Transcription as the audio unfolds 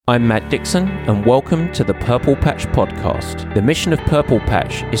I'm Matt Dixon, and welcome to the Purple Patch Podcast. The mission of Purple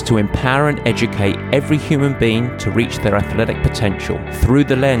Patch is to empower and educate every human being to reach their athletic potential. Through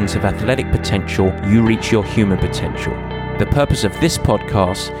the lens of athletic potential, you reach your human potential. The purpose of this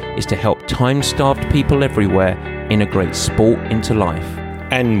podcast is to help time-starved people everywhere integrate sport into life.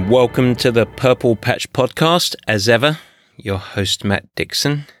 And welcome to the Purple Patch Podcast, as ever, your host Matt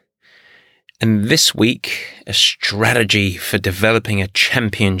Dixon. And this week, a strategy for developing a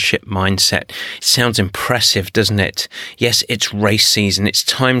championship mindset. It sounds impressive, doesn't it? Yes, it's race season. It's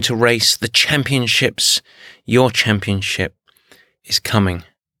time to race. The championships, your championship is coming.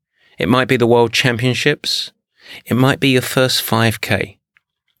 It might be the World Championships. It might be your first 5K.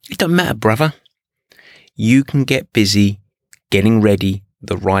 It doesn't matter, brother. You can get busy getting ready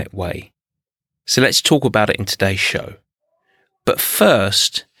the right way. So let's talk about it in today's show. But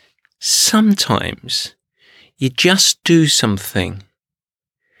first, sometimes you just do something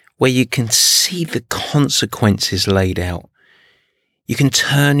where you can see the consequences laid out. You can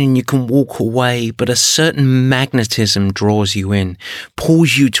turn and you can walk away, but a certain magnetism draws you in,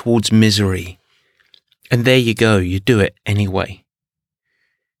 pulls you towards misery. And there you go, you do it anyway.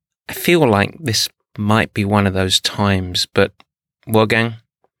 I feel like this might be one of those times, but, well, gang,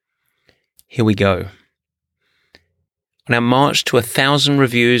 here we go. On our march to 1,000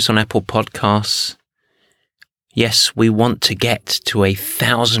 reviews on Apple Podcasts, yes, we want to get to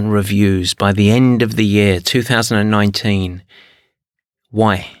 1,000 reviews by the end of the year, 2019.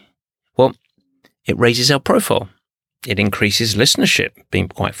 Why? Well, it raises our profile. It increases listenership, being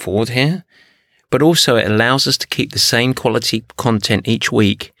quite forward here. But also it allows us to keep the same quality content each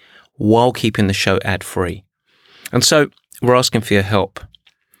week while keeping the show ad-free. And so we're asking for your help.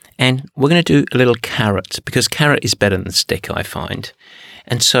 And we're going to do a little carrot, because carrot is better than stick, I find.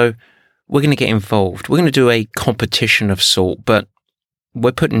 And so we're going to get involved. We're going to do a competition of sort, but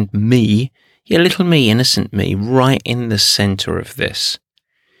we're putting me, little me, innocent me, right in the center of this.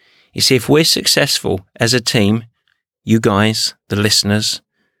 You see, if we're successful as a team, you guys, the listeners,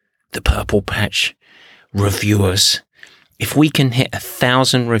 the Purple Patch reviewers, if we can hit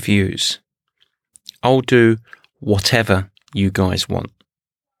 1,000 reviews, I'll do whatever you guys want.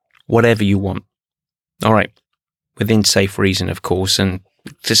 Whatever you want. All right. Within safe reason, of course. And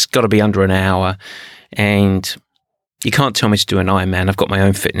it's got to be under an hour. And you can't tell me to do an Ironman. I've got my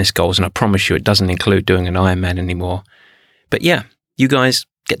own fitness goals. And I promise you it doesn't include doing an Ironman anymore. But yeah, you guys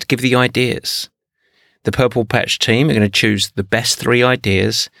get to give the ideas. The Purple Patch team are going to choose the best 3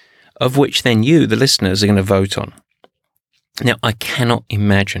 ideas, of which then you, the listeners, are going to vote on. Now, I cannot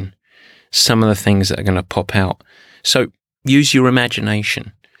imagine some of the things that are going to pop out. So use your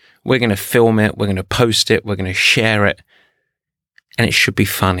imagination. We're going to film it, we're going to post it, we're going to share it, and it should be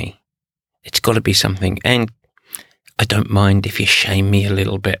funny. It's got to be something. And I don't mind if you shame me a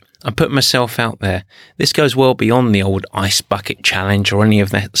little bit. I'm putting myself out there. This goes well beyond the old ice bucket challenge or any of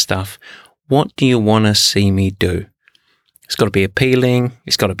that stuff. What do you want to see me do? It's got to be appealing,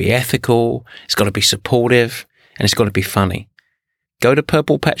 it's got to be ethical, it's got to be supportive, and it's got to be funny. Go to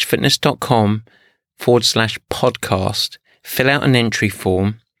purplepatchfitness.com/podcast, fill out an entry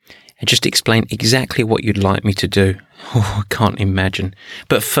form, and just explain exactly what you'd like me to do. Oh, I can't imagine.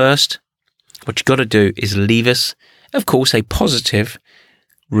 But first, what you got to do is leave us, of course, a positive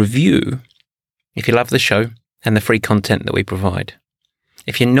review if you love the show and the free content that we provide.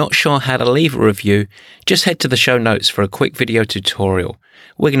 If you're not sure how to leave a review, just head to the show notes for a quick video tutorial.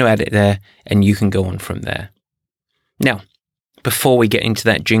 We're going to add it there, and you can go on from there. Now, before we get into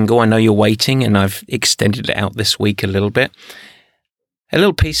that jingle, I know you're waiting, and I've extended it out this week a little bit. A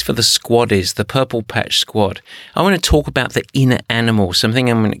little piece for the squad is the Purple Patch squad. I want to talk about the inner animal, something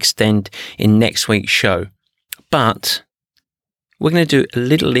I'm going to extend in next week's show. But we're going to do a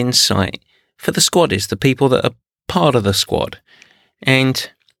little insight for the squad is the people that are part of the squad.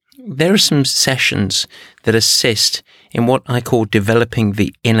 And there are some sessions that assist in what I call developing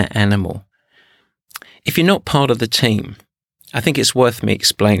the inner animal. If you're not part of the team, I think it's worth me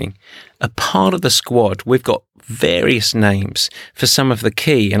explaining. A part of the squad, we've got various names for some of the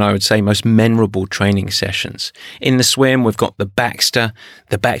key and I would say most memorable training sessions. In the swim, we've got the Baxter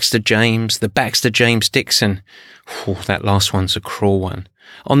James, the Baxter James Dixon. That last one's a cruel one.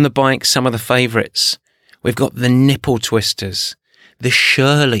 On the bike, some of the favourites. We've got the nipple twisters, the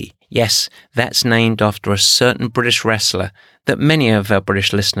Shirley. Yes, that's named after a certain British wrestler that many of our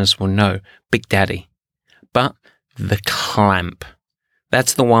British listeners will know, Big Daddy. But the clamp.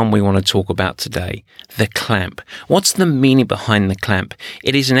 That's the one we want to talk about today, the clamp. What's the meaning behind the clamp?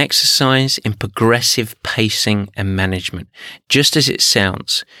 It is an exercise in progressive pacing and management. Just as it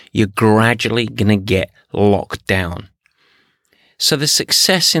sounds, you're gradually going to get locked down. So the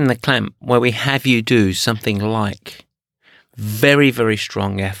success in the clamp, where we have you do something like very, very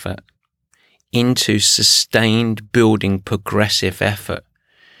strong effort into sustained building progressive effort,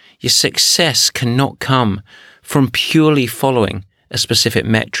 your success cannot come from purely following a specific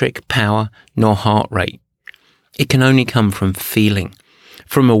metric, power, nor heart rate. It can only come from feeling,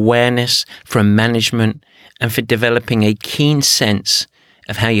 from awareness, from management, and for developing a keen sense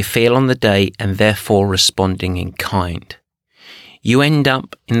of how you feel on the day and therefore responding in kind. You end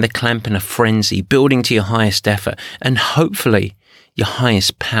up in the clamp in a frenzy, building to your highest effort and hopefully your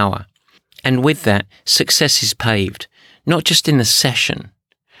highest power. And with that, success is paved, not just in the session,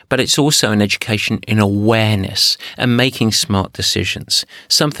 but it's also an education in awareness and making smart decisions,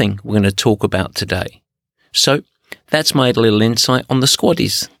 something we're going to talk about today. So that's my little insight on the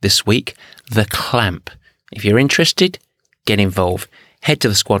squaddies this week, the clamp. If you're interested, get involved. Head to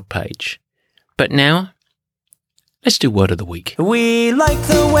the squad page. But now, let's do Word of the Week. We like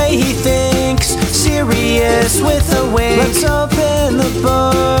the way he thinks, serious with a wink. Let's open the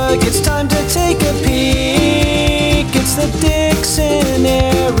book, it's time to take a peek. It's the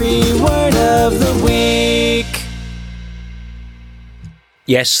Dictionary Word of the Week.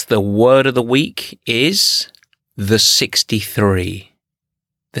 Yes, the Word of the Week is the 63.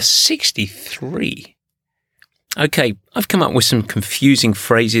 The 63? Okay, I've come up with some confusing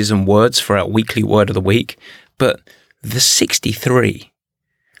phrases and words for our weekly Word of the Week, but the 63,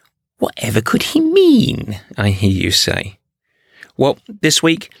 whatever could he mean, I hear you say? Well, this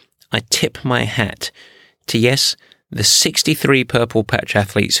week, I tip my hat to, yes, the 63 Purple Patch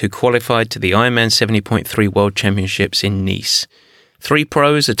athletes who qualified to the Ironman 70.3 World Championships in Nice. 3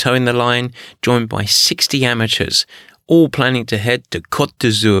 pros are towing the line, joined by 60 amateurs, all planning to head to Côte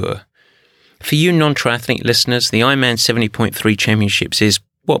d'Azur. For you non-triathlete listeners, the Ironman 70.3 Championships is,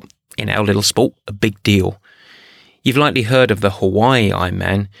 well, in our little sport, a big deal. You've likely heard of the Hawaii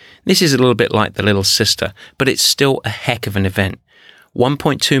Ironman. This is a little bit like the little sister, but it's still a heck of an event.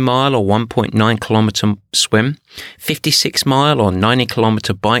 1.2 mile or 1.9 kilometre swim, 56 mile or 90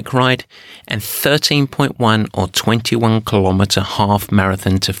 kilometre bike ride, and 13.1 or 21 kilometre half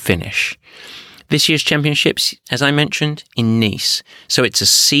marathon to finish. This year's championships, as I mentioned, in Nice. So it's a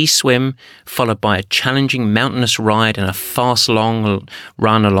sea swim followed by a challenging mountainous ride and a fast long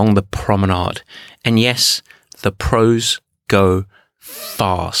run along the promenade. And yes, the pros go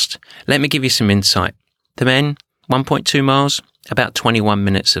fast. Let me give you some insight. The men, 1.2 miles, about 21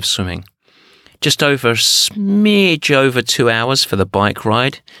 minutes of swimming. Just over a smidge over 2 hours for the bike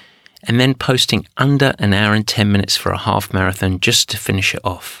ride, and then posting under an hour and 10 minutes for a half marathon just to finish it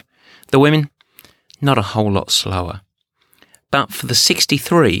off. The women, not a whole lot slower. But for the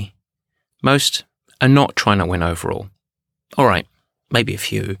 63, most are not trying to win overall. All right, maybe a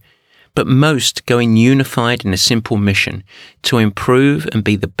few, but most going unified in a simple mission to improve and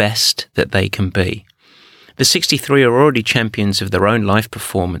be the best that they can be. The 63 are already champions of their own life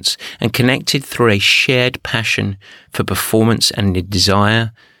performance and connected through a shared passion for performance and a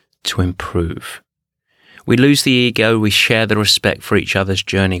desire to improve. We lose the ego, we share the respect for each other's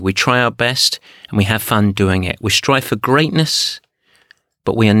journey, we try our best and we have fun doing it. We strive for greatness,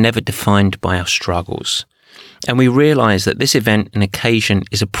 but we are never defined by our struggles. And we realise that this event and occasion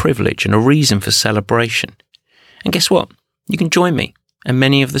is a privilege and a reason for celebration. And guess what? You can join me and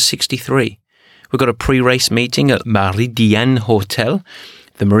many of the 63. We've got a pre-race meeting at Meridian Hotel,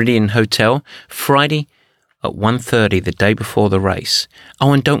 the Meridian Hotel, Friday at 1:30, the day before the race.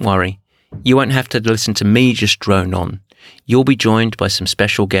 Oh, and don't worry, you won't have to listen to me just drone on. You'll be joined by some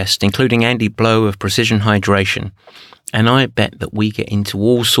special guests, including Andy Blow of Precision Hydration. And I bet that we get into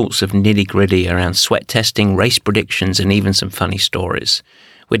all sorts of nitty-gritty around sweat testing, race predictions, and even some funny stories.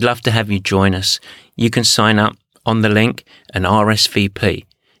 We'd love to have you join us. You can sign up on the link and RSVP.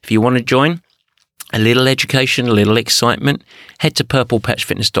 If you want to join, a little education, a little excitement, head to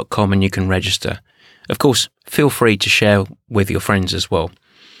purplepatchfitness.com and you can register. Of course, feel free to share with your friends as well.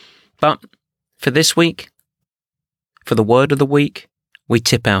 But for this week, for the Word of the Week, we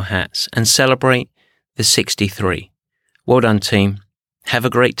tip our hats and celebrate the 63. Well done, team. Have a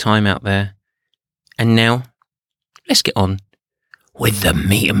great time out there. And now, let's get on with the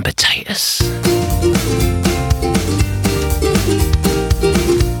meat and potatoes.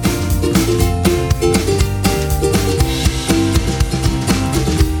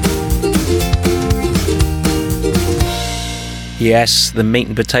 Yes, the meat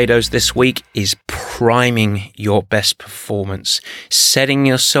and potatoes this week is priming your best performance, setting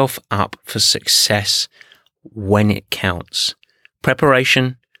yourself up for success when it counts.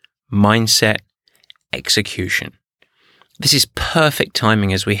 Preparation, mindset, execution. This is perfect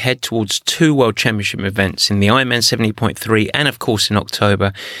timing as we head towards 2 World Championship events in the Ironman 70.3 and, of course, in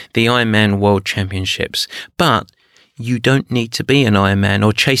October, the Ironman World Championships. But you don't need to be an Ironman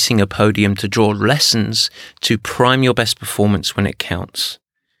or chasing a podium to draw lessons to prime your best performance when it counts.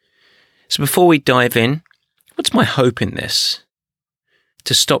 So before we dive in, what's my hope in this?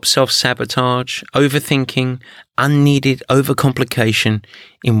 To stop self-sabotage, overthinking, unneeded overcomplication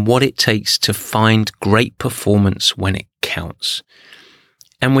in what it takes to find great performance when it counts.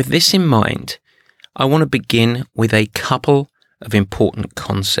 And with this in mind, I want to begin with a couple of important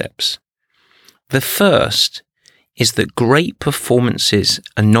concepts. The first is that great performances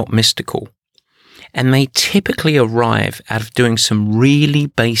are not mystical, and they typically arrive out of doing some really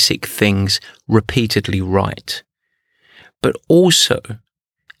basic things repeatedly right. But also,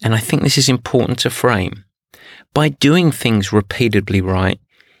 and I think this is important to frame, by doing things repeatedly right,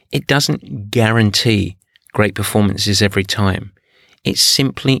 it doesn't guarantee great performances every time. It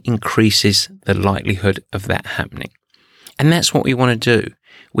simply increases the likelihood of that happening. And that's what we want to do.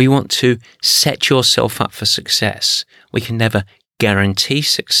 We want to set yourself up for success. We can never guarantee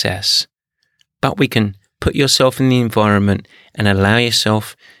success, but we can put yourself in the environment and allow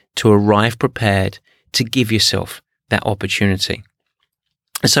yourself to arrive prepared to give yourself that opportunity.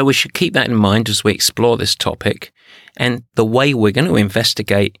 And so we should keep that in mind as we explore this topic. And the way we're going to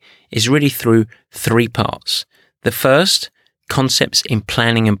investigate is really through 3 parts. The first, concepts in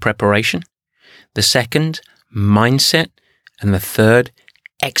planning and preparation. The second, mindset. And the third,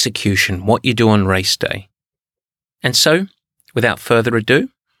 execution, what you do on race day. And so, without further ado,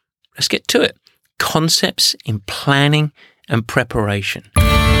 let's get to it. Concepts in planning and preparation.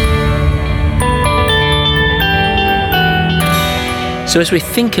 So as we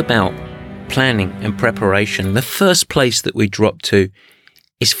think about planning and preparation, the first place that we drop to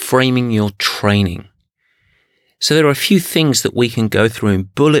is framing your training. So there are a few things that we can go through in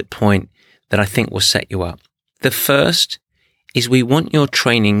bullet point that I think will set you up. The first is we want your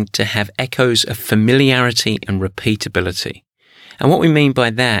training to have echoes of familiarity and repeatability. And what we mean by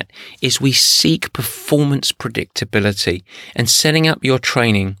that is we seek performance predictability and setting up your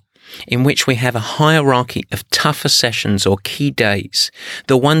training in which we have a hierarchy of tougher sessions or key days,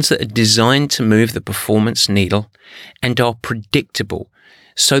 the ones that are designed to move the performance needle and are predictable,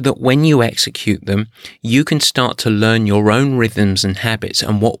 so that when you execute them, you can start to learn your own rhythms and habits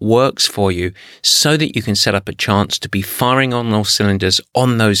and what works for you so that you can set up a chance to be firing on all cylinders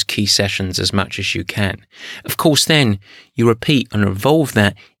on those key sessions as much as you can. Of course, then you repeat and evolve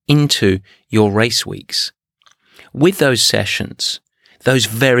that into your race weeks. With those sessions, those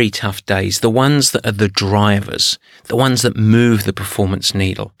very tough days, the ones that are the drivers, the ones that move the performance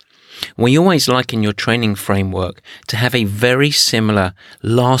needle, we always like in your training framework to have a very similar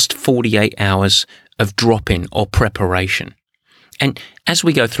last 48 hours of drop-in or preparation. And as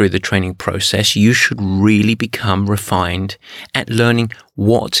we go through the training process, you should really become refined at learning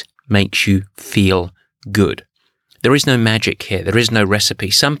what makes you feel good. There is no magic here. There is no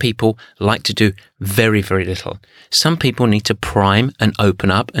recipe. Some people like to do very, very little. Some people need to prime and open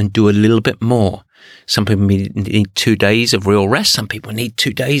up and do a little bit more. Some people need 2 days of real rest. Some people need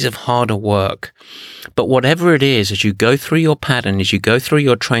 2 days of harder work. But whatever it is, as you go through your pattern, as you go through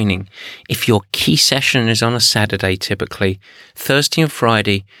your training, if your key session is on a Saturday typically, Thursday and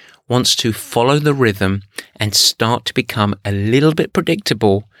Friday wants to follow the rhythm and start to become a little bit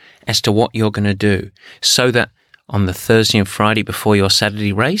predictable as to what you're going to do, so that on the Thursday and Friday before your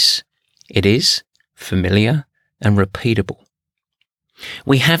Saturday race, it is familiar and repeatable.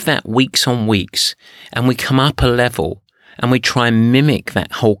 We have that weeks on weeks, and we come up a level and we try and mimic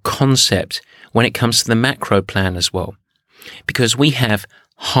that whole concept when it comes to the macro plan as well. Because we have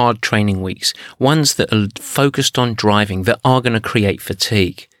hard training weeks, ones that are focused on driving, that are going to create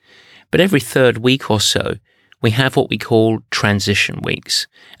fatigue. But every 3rd week or so, we have what we call transition weeks.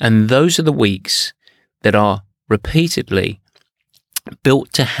 And those are the weeks that are repeatedly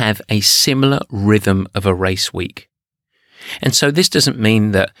built to have a similar rhythm of a race week. And so this doesn't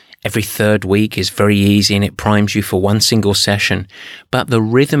mean that every 3rd week is very easy and it primes you for one single session, but the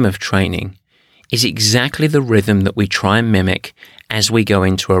rhythm of training is exactly the rhythm that we try and mimic as we go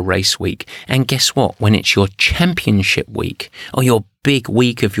into a race week. And guess what? When it's your championship week or your big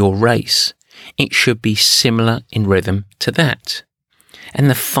week of your race, it should be similar in rhythm to that. And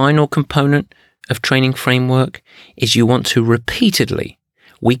the final component of training framework is you want to repeatedly,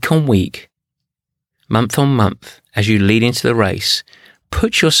 week on week, month on month, as you lead into the race,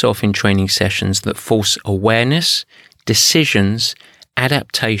 put yourself in training sessions that force awareness, decisions,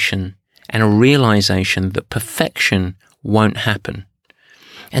 adaptation, and a realization that perfection won't happen.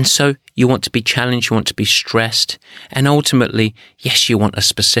 And so you want to be challenged, you want to be stressed, and ultimately, yes, you want a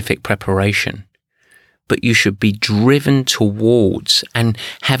specific preparation, but you should be driven towards and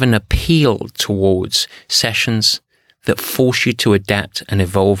have an appeal towards sessions that force you to adapt and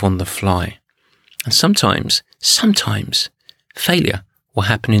evolve on the fly. And sometimes failure will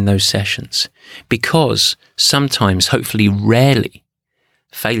happen in those sessions, because sometimes, hopefully rarely,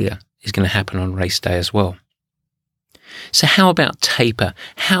 failure is going to happen on race day as well. So how about taper?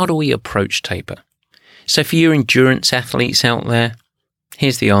 How do we approach taper? So for you endurance athletes out there,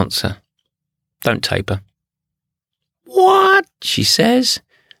 here's the answer. Don't taper. What? She says.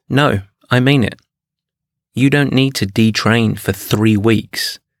 No, I mean it. You don't need to detrain for 3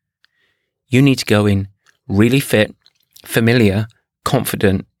 weeks. You need to go in really fit, familiar,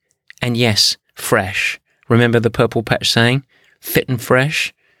 confident, and yes, fresh. Remember the Purple Patch saying? Fit and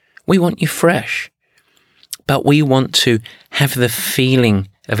fresh? We want you fresh. But we want to have the feeling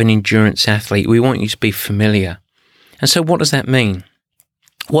of an endurance athlete. We want you to be familiar. And so what does that mean?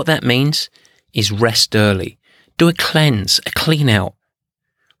 What that means is rest early. Do a cleanse, a clean out,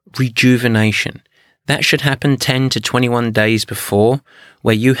 rejuvenation. That should happen 10 to 21 days before,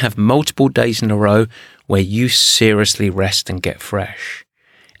 where you have multiple days in a row where you seriously rest and get fresh.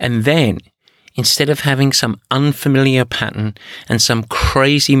 And then, instead of having some unfamiliar pattern and some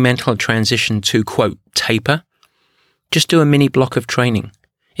crazy mental transition to, quote, taper, just do a mini block of training.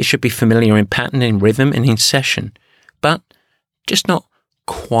 It should be familiar in pattern, in rhythm, and in session, but just not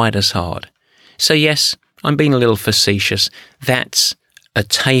quite as hard. So yes, I'm being a little facetious. That's a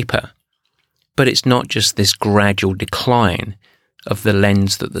taper, but it's not just this gradual decline of the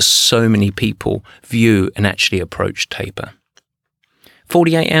lens that so many people view and actually approach taper.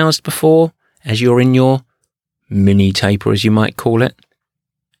 48 hours before, as you're in your mini taper, as you might call it,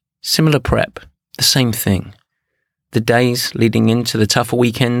 similar prep, the same thing. The days leading into the tougher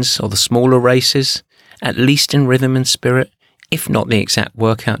weekends or the smaller races, at least in rhythm and spirit, if not the exact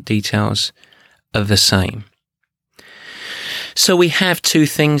workout details, are the same. So we have 2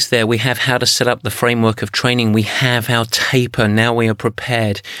 things there. We have how to set up the framework of training. We have our taper. Now we are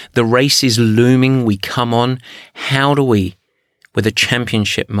prepared. The race is looming. We come on. How do we, with a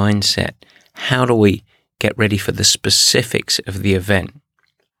championship mindset, how do we get ready for the specifics of the event?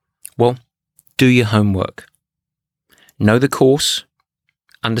 Well, do your homework. Know the course,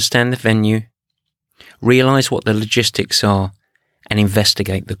 understand the venue, realize what the logistics are, and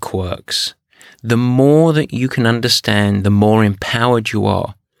investigate the quirks. The more that you can understand, the more empowered you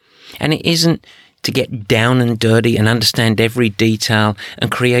are. And it isn't to get down and dirty and understand every detail and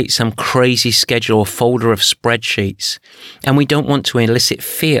create some crazy schedule or folder of spreadsheets. And we don't want to elicit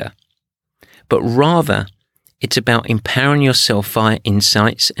fear, but rather it's about empowering yourself via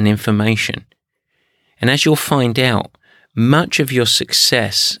insights and information. And as you'll find out, much of your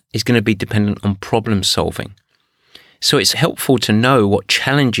success is going to be dependent on problem solving. So it's helpful to know what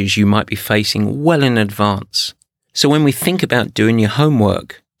challenges you might be facing well in advance. So when we think about doing your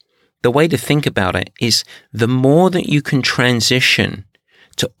homework, the way to think about it is the more that you can transition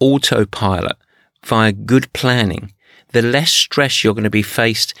to autopilot via good planning, the less stress you're going to be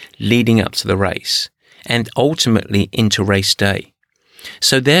faced leading up to the race and ultimately into race day.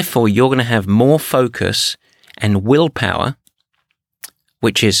 So therefore, you're going to have more focus and willpower,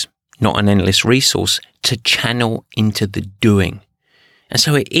 which is not an endless resource, to channel into the doing. And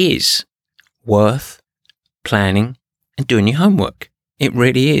so it is worth planning and doing your homework. It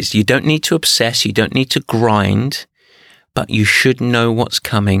really is. You don't need to obsess, you don't need to grind, but you should know what's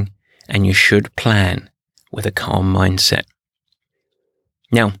coming and you should plan with a calm mindset.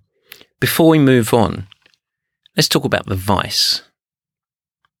 Now, before we move on, let's talk about the vice.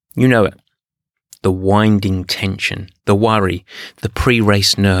 You know it. The winding tension, the worry, the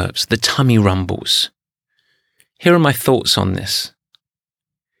pre-race nerves, the tummy rumbles. Here are my thoughts on this.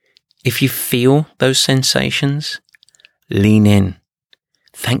 If you feel those sensations, lean in.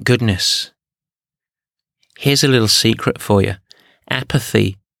 Thank goodness. Here's a little secret for you.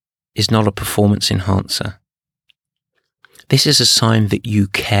 Apathy is not a performance enhancer. This is a sign that you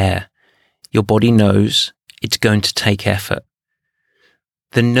care. Your body knows it's going to take effort.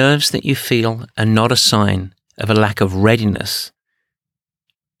 The nerves that you feel are not a sign of a lack of readiness.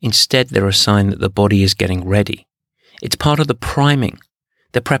 Instead, they're a sign that the body is getting ready. It's part of the priming,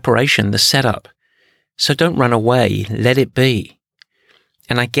 the preparation, the setup. So don't run away, let it be.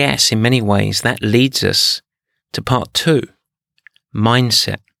 And I guess in many ways that leads us to part 2,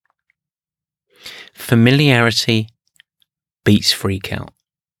 mindset. Familiarity beats freak out.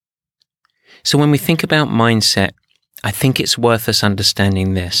 So when we think about mindset, I think it's worth us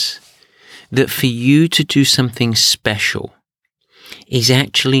understanding this, that for you to do something special, is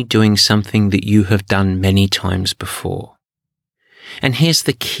actually doing something that you have done many times before. And here's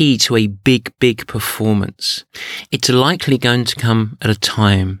the key to a big, big performance. It's likely going to come at a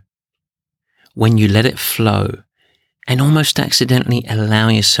time when you let it flow and almost accidentally allow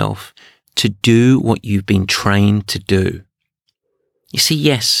yourself to do what you've been trained to do. You see,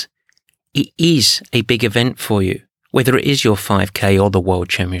 yes, it is a big event for you, whether it is your 5K or the World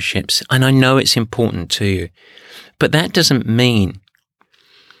Championships, and I know it's important to you, but that doesn't mean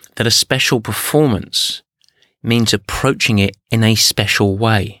that a special performance means approaching it in a special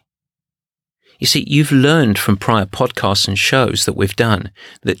way. You see, you've learned from prior podcasts and shows that we've done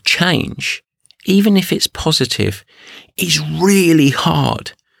that change, even if it's positive, is really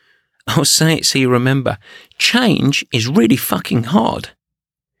hard. I'll say it so you remember. Change is really fucking hard.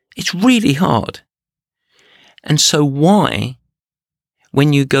 It's really hard. And so why,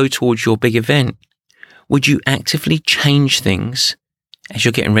 when you go towards your big event, would you actively change things as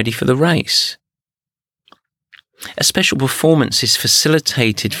you're getting ready for the race? A special performance is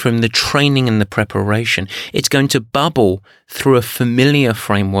facilitated from the training and the preparation. It's going to bubble through a familiar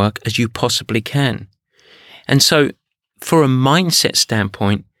framework as you possibly can. And so, for a mindset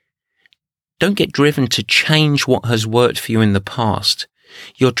standpoint, don't get driven to change what has worked for you in the past.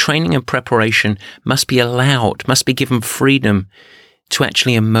 Your training and preparation must be allowed, must be given freedom to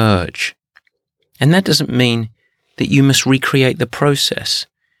actually emerge. And that doesn't mean that you must recreate the process.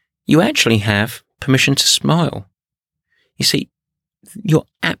 You actually have permission to smile. You see, your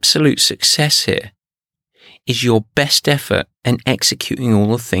absolute success here is your best effort and executing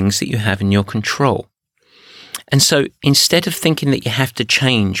all the things that you have in your control. And so instead of thinking that you have to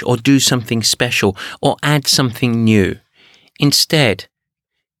change or do something special or add something new, instead,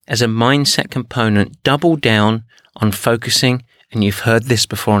 as a mindset component, double down on focusing, and you've heard this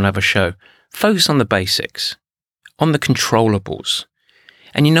before on another show, focus on the basics, on the controllables.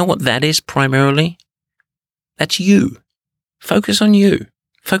 And you know what that is primarily? That's you. Focus on you.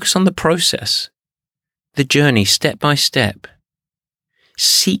 Focus on the process, the journey step by step.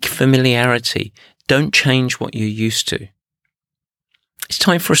 Seek familiarity. Don't change what you're used to. It's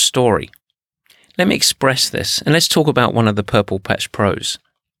time for a story. Let me express this, and let's talk about one of the Purple Patch pros.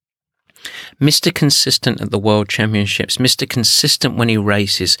 Mr. Consistent at the World Championships, Mr. Consistent when he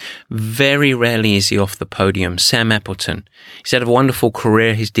races, very rarely is he off the podium, Sam Appleton. He's had a wonderful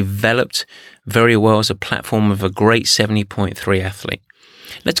career. He's developed very well as a platform of a great 70.3 athlete.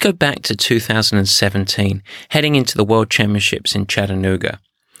 Let's go back to 2017, heading into the World Championships in Chattanooga.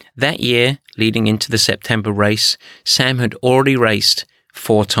 That year, leading into the September race, Sam had already raced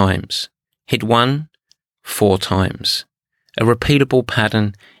 4 times. He'd won 4 times. A repeatable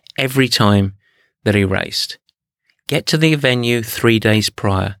pattern every time that he raced. Get to the venue 3 days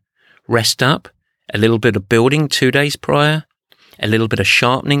prior. Rest up, a little bit of building 2 days prior, a little bit of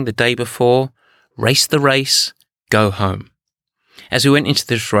sharpening the day before, race the race, go home. As we went into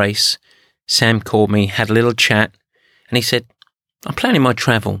this race, Sam called me, had a little chat, and he said, I'm planning my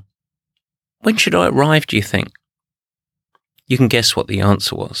travel. When should I arrive, do you think? You can guess what the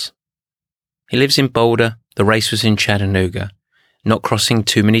answer was. He lives in Boulder, the race was in Chattanooga, not crossing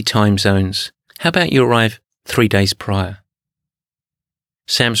too many time zones. How about you arrive 3 days prior?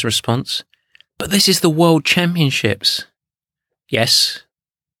 Sam's response, but this is the World Championships. Yes,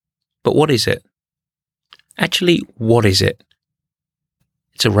 but what is it? Actually, what is it?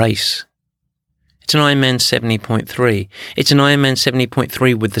 It's a race. It's an Ironman 70.3. It's an Ironman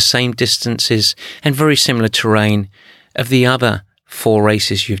 70.3 with the same distances and very similar terrain of the other 4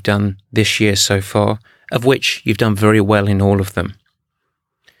 races you've done this year so far, of which you've done very well in all of them.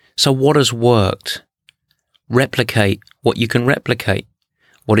 So what has worked? Replicate what you can replicate.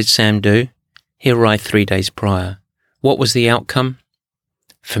 What did Sam do? He arrived 3 days prior. What was the outcome?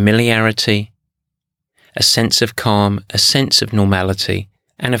 Familiarity, a sense of calm, a sense of normality,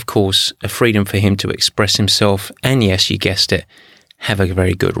 and of course, a freedom for him to express himself, and yes, you guessed it, have a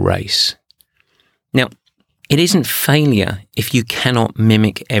very good race. Now, it isn't failure if you cannot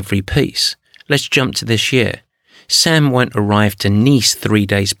mimic every piece. Let's jump to this year. Sam won't arrive to Nice 3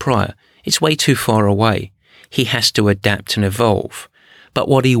 days prior. It's way too far away. He has to adapt and evolve. But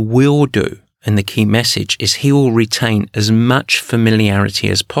what he will do, and the key message, is he will retain as much familiarity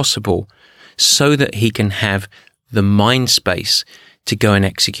as possible so that he can have the mind space to go and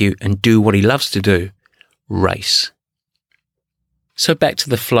execute and do what he loves to do, race. So back to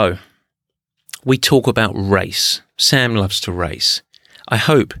the flow. We talk about race. Sam loves to race. I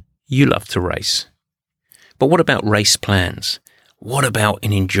hope you love to race. But what about race plans? What about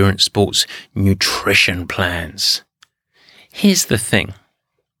in endurance sports, nutrition plans? Here's the thing.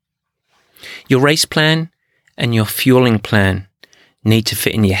 Your race plan and your fueling plan need to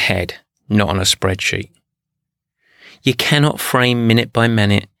fit in your head, not on a spreadsheet. You cannot frame minute by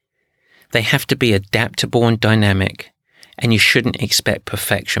minute. They have to be adaptable and dynamic, and you shouldn't expect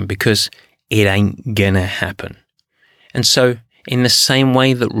perfection because it ain't gonna happen. And so, in the same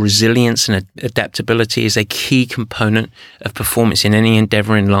way that resilience and adaptability is a key component of performance in any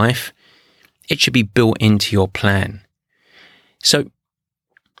endeavor in life, it should be built into your plan. So,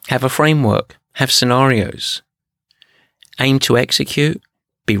 have a framework, have scenarios, aim to execute,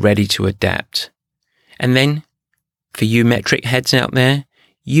 be ready to adapt. And then, for you metric heads out there,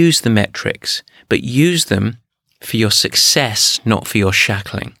 use the metrics, but use them for your success, not for your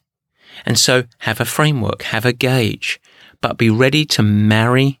shackling. And so, have a framework, have a gauge, but be ready to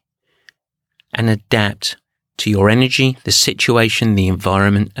marry and adapt to your energy, the situation, the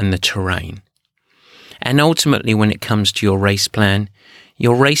environment, and the terrain. And ultimately, when it comes to your race plan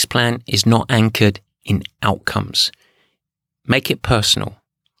is not anchored in outcomes. Make it personal.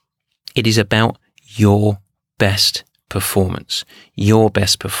 It is about your best performance, your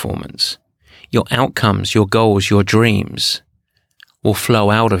best performance. Your outcomes, your goals, your dreams will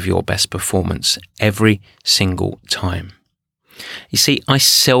flow out of your best performance every single time. You see, I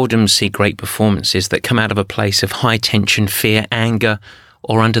seldom see great performances that come out of a place of high tension, fear, anger,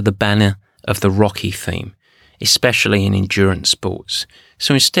 or under the banner of the Rocky theme, especially in endurance sports.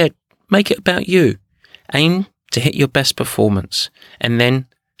 So instead, make it about you. Aim to hit your best performance, and then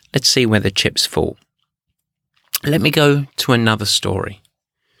let's see where the chips fall. Let me go to another story.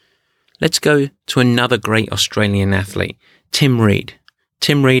 Let's go to another great Australian athlete, Tim Reed.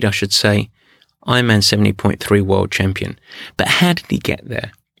 Tim Reed, I should say, Ironman 70.3 world champion. But how did he get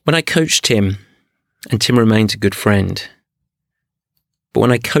there? When I coached him, and Tim remains a good friend, but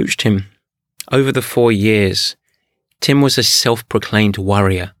when I coached him over the 4 years, Tim was a self-proclaimed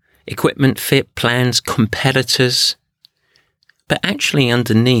warrior. Equipment fit, plans, competitors. But actually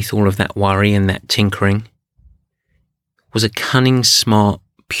underneath all of that worry and that tinkering was a cunning, smart,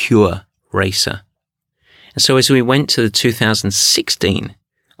 pure racer. And so as we went to the 2016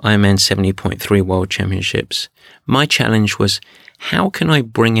 Ironman 70.3 World Championships, my challenge was, how can I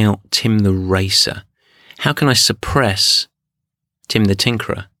bring out Tim the racer? How can I suppress Tim the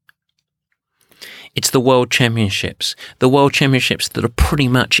tinkerer? It's the World Championships that are pretty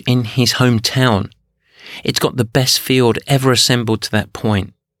in his hometown. It's got the best field ever assembled to that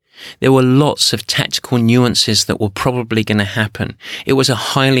point. There were lots of tactical nuances that were probably going to happen. It was a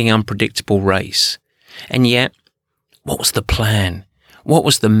highly unpredictable race. And yet, what was the plan? What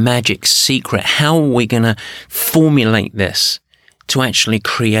was the magic secret? How are we going to formulate this to actually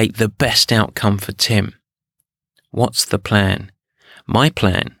create the best outcome for Tim? What's the plan? My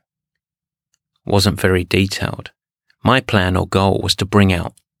plan wasn't very detailed. My plan or goal was to bring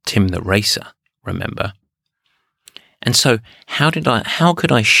out Tim the racer, remember? And so how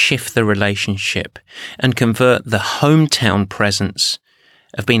could I shift the relationship and convert the hometown presence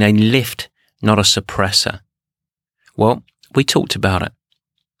of being a lift, not a suppressor? Well, we talked about it.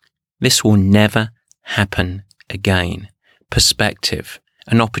 This will never happen again. Perspective,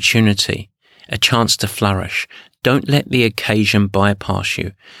 an opportunity, a chance to flourish. Don't let the occasion bypass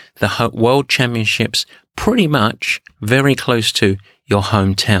you. The World Championships pretty much very close to your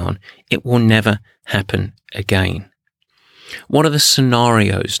hometown. It will never happen again. What are the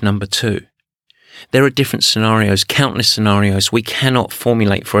scenarios, number 2? There are different scenarios, countless scenarios. We cannot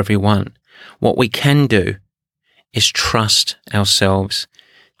formulate for everyone. What we can do is trust ourselves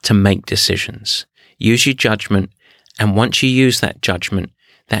to make decisions. Use your judgment, and once you use that judgment,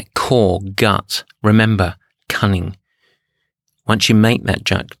 that core gut, remember, cunning. Once you make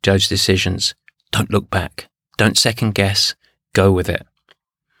those decisions, don't look back. Don't second guess. Go with it.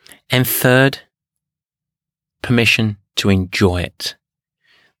 And third, permission to enjoy it.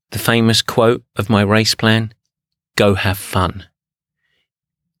 The famous quote of my race plan, go have fun.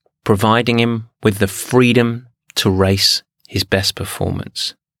 Providing him with the freedom to race his best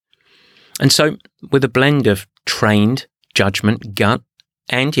performance. And so, with a blend of trained judgment, gut,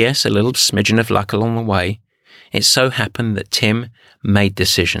 and yes, a little smidgen of luck along the way, it so happened that Tim made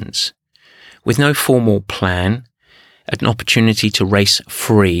decisions. With no formal plan, an opportunity to race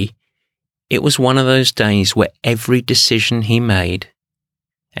free, it was one of those days where every decision he made,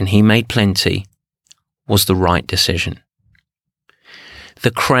 and he made plenty, was the right decision.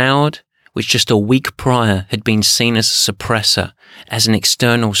 The crowd, which just a week prior had been seen as a suppressor, as an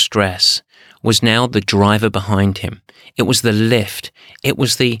external stress, was now the driver behind him. It was the lift. It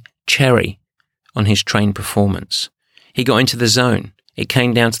was the cherry on his train performance. He got into the zone. It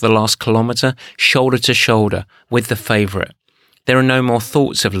came down to the last kilometre, shoulder to shoulder with the favourite. There are no more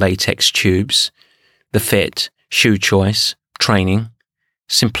thoughts of latex tubes, the fit, shoe choice, training,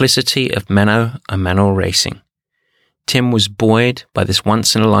 simplicity of mano a mano racing. Tim was buoyed by this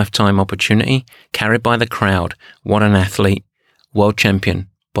once-in-a-lifetime opportunity, carried by the crowd. What an athlete, world champion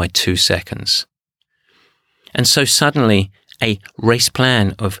by 2 seconds. And so suddenly, a race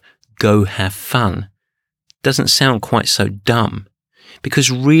plan of go have fun doesn't sound quite so dumb,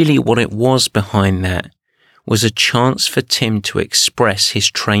 because really what it was behind that was a chance for Tim to express his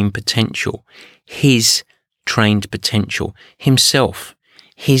trained potential, his trained potential, himself,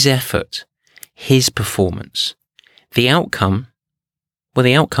 his effort, his performance. The outcome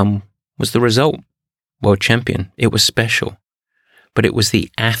was the result. World champion. It was special. But it was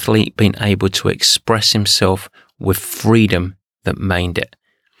the athlete being able to express himself with freedom that made it.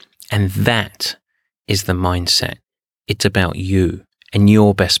 And that is the mindset. It's about you and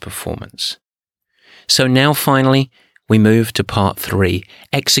your best performance. So now finally, we move to part 3,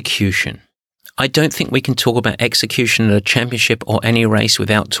 execution. I don't think we can talk about execution at a championship or any race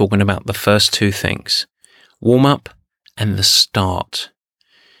without talking about the first 2 things, warm-up and the start.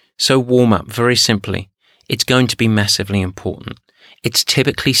 So warm-up, very simply, it's going to be massively important. It's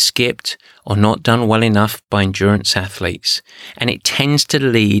typically skipped or not done well enough by endurance athletes, and it tends to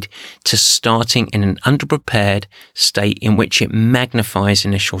lead to starting in an underprepared state in which it magnifies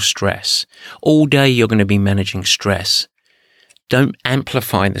initial stress. All day you're going to be managing stress. Don't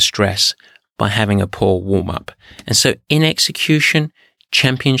amplify the stress by having a poor warm-up. And so in execution,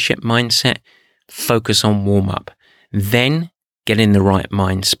 championship mindset, focus on warm-up. Then get in the right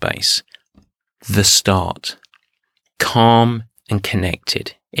mind space. The start. Calm and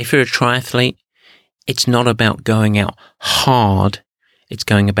connected. If you're a triathlete, it's not about going out hard, it's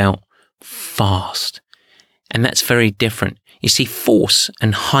going about fast. And that's very different. You see, force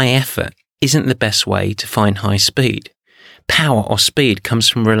and high effort isn't the best way to find high speed. Power or speed comes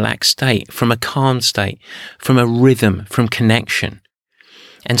from a relaxed state, from a calm state, from a rhythm, from connection.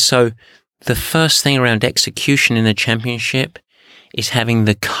 And so the first thing around execution in a championship is having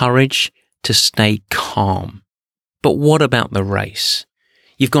the courage to stay calm. But what about the race?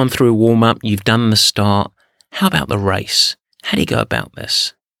 You've gone through warm-up, you've done the start. How about the race? How do you go about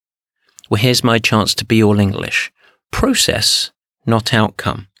this? Well, here's my chance to be all English. Process, not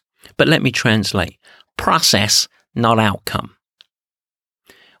outcome. But let me translate. Process, not outcome.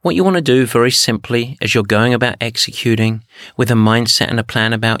 What you want to do very simply as you're going about executing with a mindset and a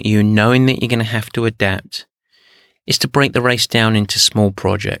plan about you, knowing that you're going to have to adapt, is to break the race down into small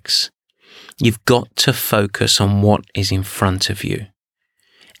projects. You've got to focus on what is in front of you.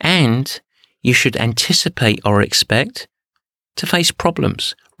 And you should anticipate or expect to face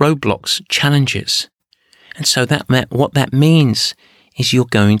problems, roadblocks, challenges. And so what that means is you're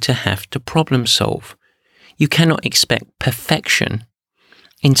going to have to problem solve. You cannot expect perfection.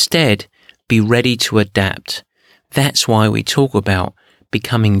 Instead, be ready to adapt. That's why we talk about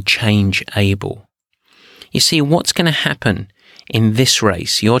becoming change able. You see, what's going to happen in this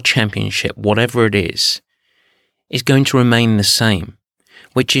race, your championship, whatever it is going to remain the same,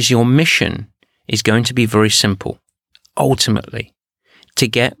 which is your mission is going to be very simple. Ultimately, to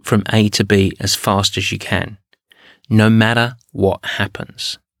get from A to B as fast as you can, no matter what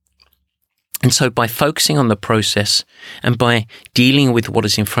happens. And so by focusing on the process and by dealing with what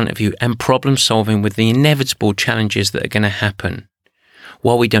is in front of you and problem solving with the inevitable challenges that are going to happen,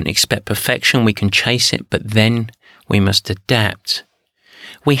 while we don't expect perfection, we can chase it, but then we must adapt.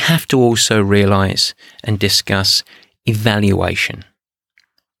 We have to also realize and discuss evaluation.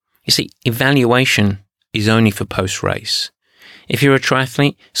 You see, evaluation is only for post-race. If you're a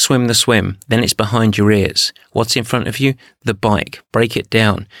triathlete, swim the swim, then it's behind your ears. What's in front of you? The bike. Break it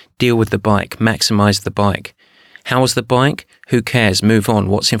down. Deal with the bike. Maximize the bike. How was the bike? Who cares? Move on.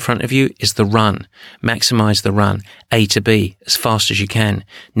 What's in front of you is the run. Maximize the run. A to B, as fast as you can,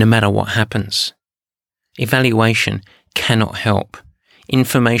 no matter what happens. Evaluation cannot help.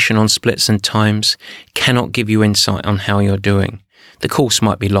 Information on splits and times cannot give you insight on how you're doing. The course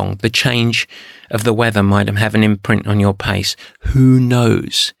might be long. The change of the weather might have an imprint on your pace. Who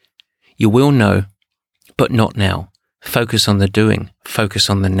knows? You will know, but not now. Focus on the doing. Focus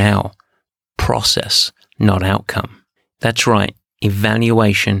on the now. Process, not outcome. That's right.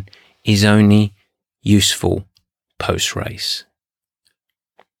 Evaluation is only useful post-race.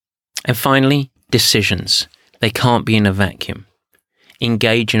 And finally, decisions. They can't be in a vacuum.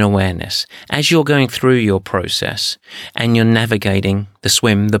 Engage in awareness. As you're going through your process and you're navigating the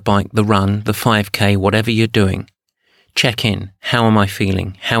swim, the bike, the run, the 5K, whatever you're doing, check in. How am I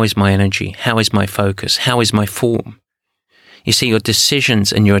feeling? How is my energy? How is my focus? How is my form? You see, your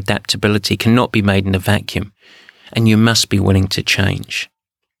decisions and your adaptability cannot be made in a vacuum, and you must be willing to change.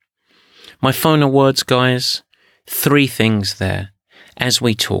 My final words, guys, 3 things there as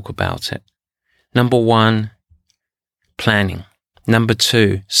we talk about it. Number 1, planning. Number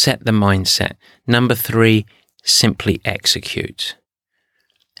 2, set the mindset. Number 3, simply execute.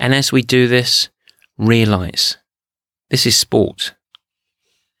 And as we do this, realize this is sport.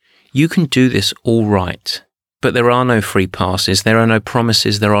 You can do this all right, but there are no free passes, there are no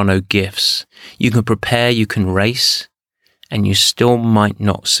promises, there are no gifts. You can prepare, you can race, and you still might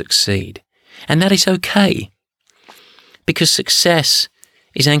not succeed. And that is okay, because success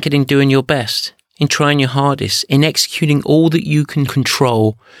is anchored in doing your best, in trying your hardest, in executing all that you can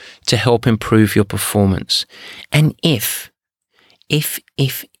control to help improve your performance. And if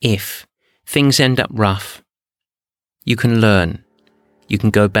things end up rough, you can learn. You can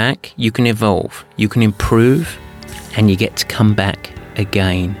go back, you can evolve, you can improve, and you get to come back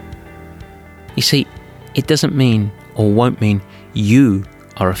again. You see, it doesn't mean or won't mean you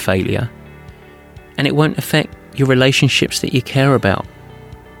are a failure, and it won't affect your relationships that you care about.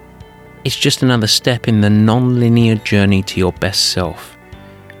 It's just another step in the non-linear journey to your best self.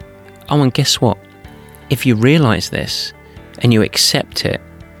 Oh, and guess what? If you realize this and you accept it,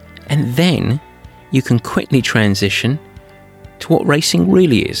 and then you can quickly transition to what racing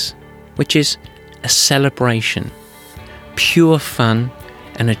really is, which is a celebration, pure fun,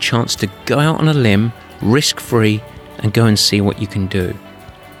 and a chance to go out on a limb, risk-free, and go and see what you can do.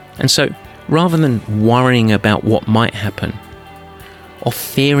 And so, rather than worrying about what might happen, or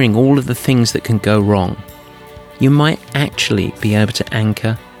fearing all of the things that can go wrong, you might actually be able to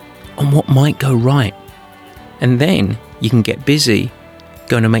anchor on what might go right. And then you can get busy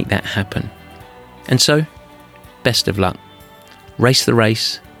going to make that happen. And so, best of luck. Race the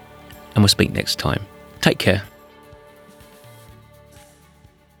race, and we'll speak next time. Take care.